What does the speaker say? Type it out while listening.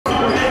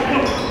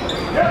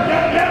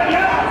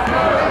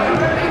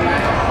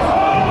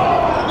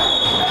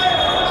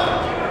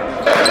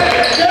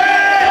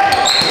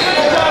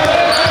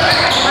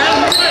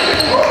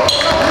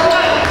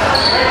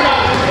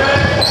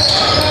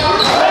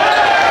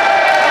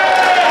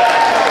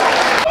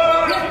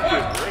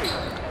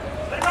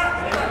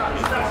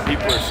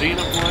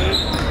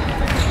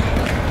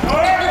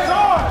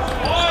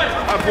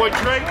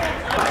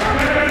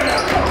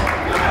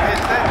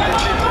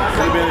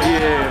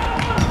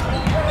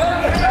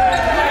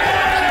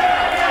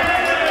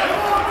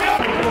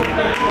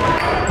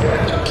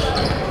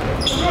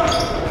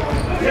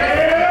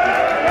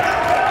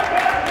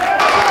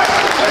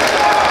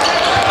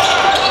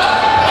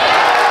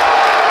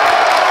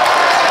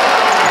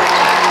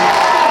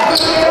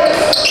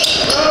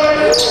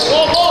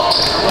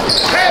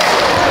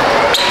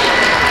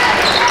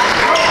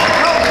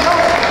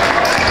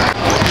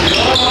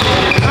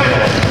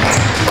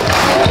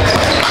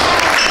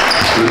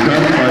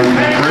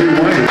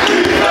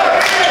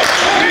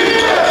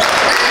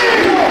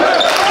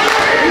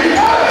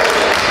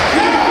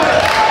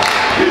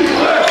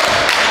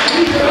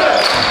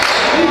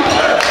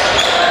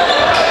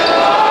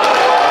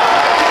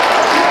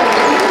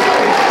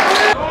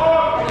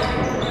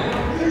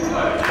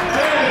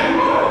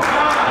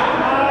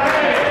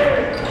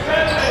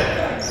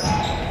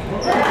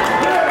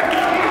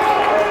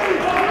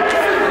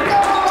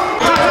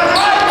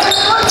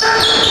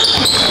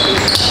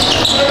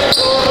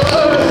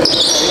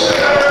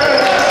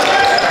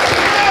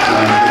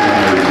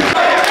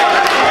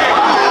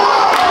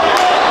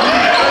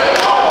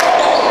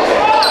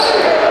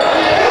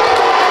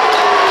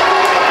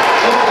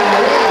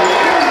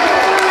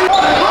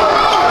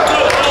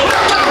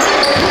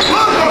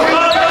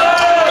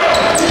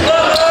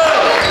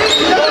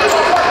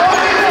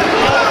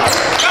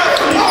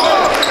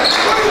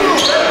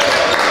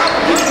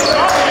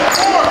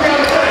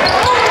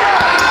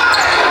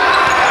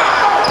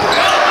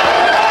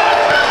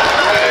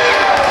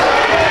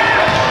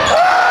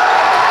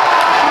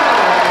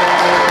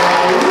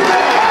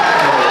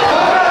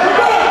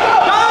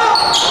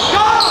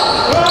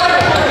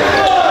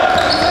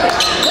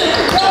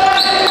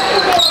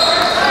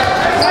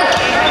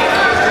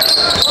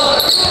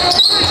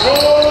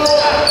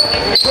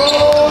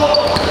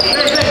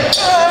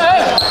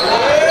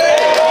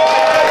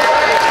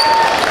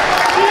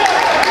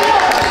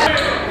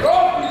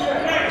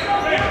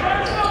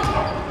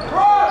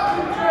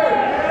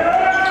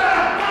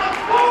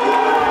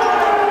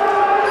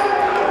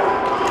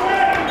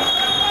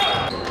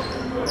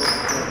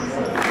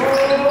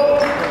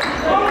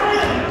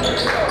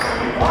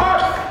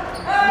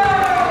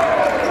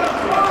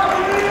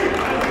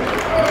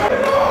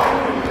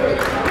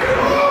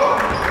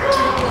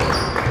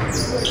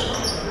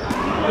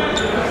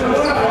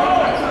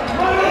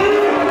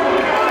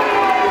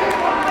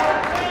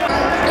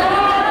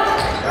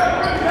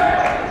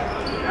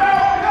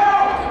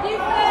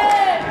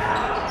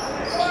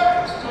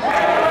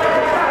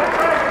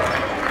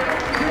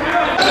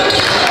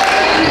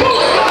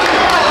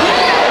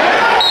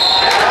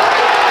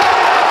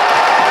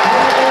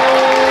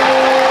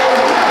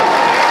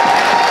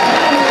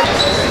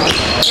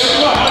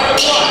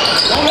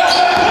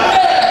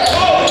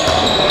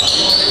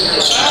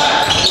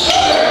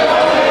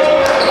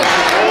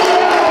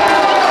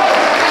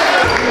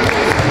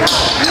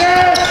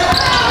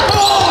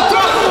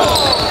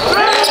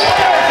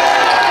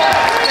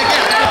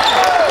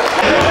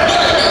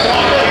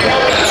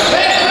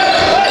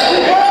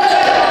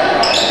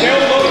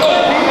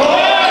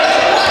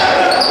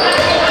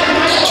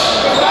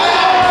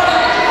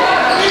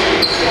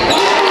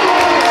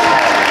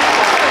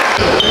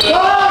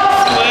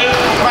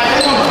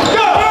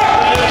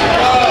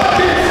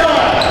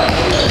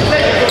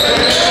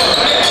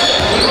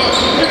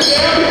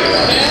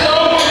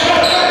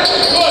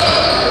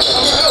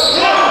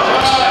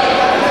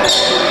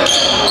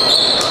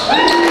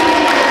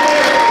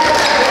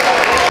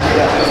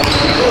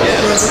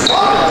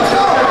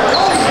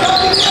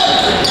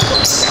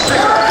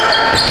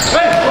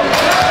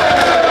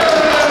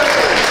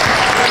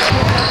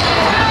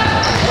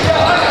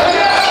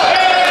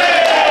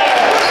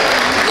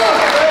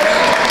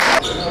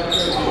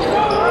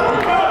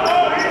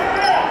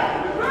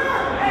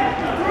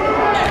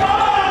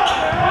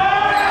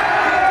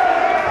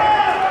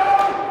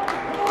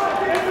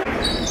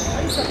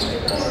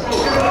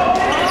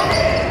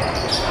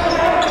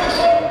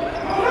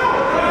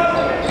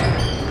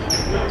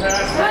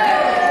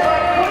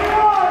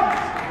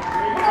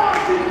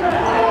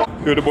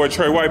You're the boy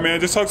TRE WHITE, man.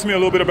 Just talk to me a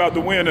little bit about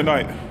the win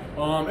tonight.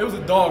 It was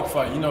a dog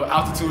fight. You know,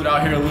 altitude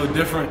out here a little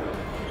different.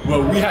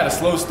 Well, we had a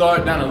slow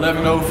start, down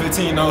 11-0,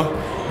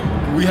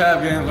 15-0. We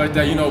have games like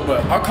that, you know,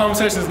 but our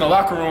conversations in the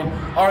locker room,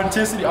 our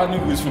intensity, I knew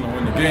we was going to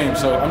win the game.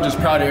 So I'm just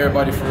proud of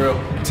everybody for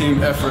real.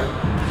 Team effort.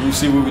 You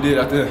see what we did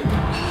out there.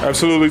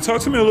 Absolutely.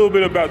 Talk to me a little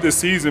bit about this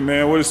season,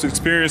 man. What has the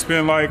experience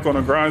been like on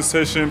a grind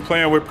session,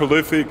 playing with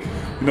Prolific?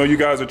 You know, you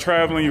guys are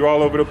traveling, you're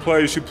all over the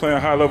place, you're playing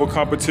high-level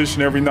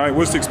competition every night.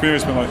 What's the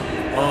experience been like?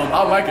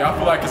 I like it. I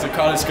feel like it's a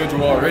college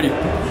schedule already.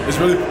 It's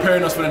really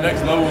preparing us for the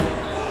next level.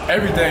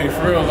 Everything,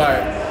 for real, like,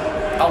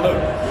 I love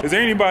it. Is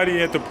there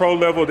anybody at the pro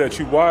level that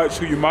you watch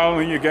who you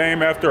modeling your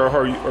game after, or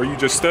are you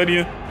just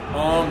studying?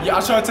 Yeah,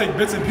 I try to take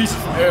bits and pieces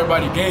from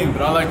everybody's game,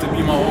 but I like to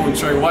be my own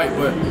TRE WHITE.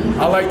 But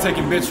I like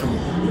taking bits from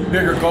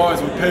bigger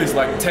guards with pace,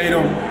 like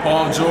Tatum,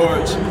 Paul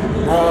George,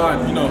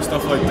 Bron, you know,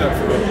 stuff like that.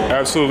 For real.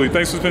 Absolutely.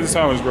 Thanks for spending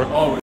time with us, bro.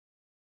 Always.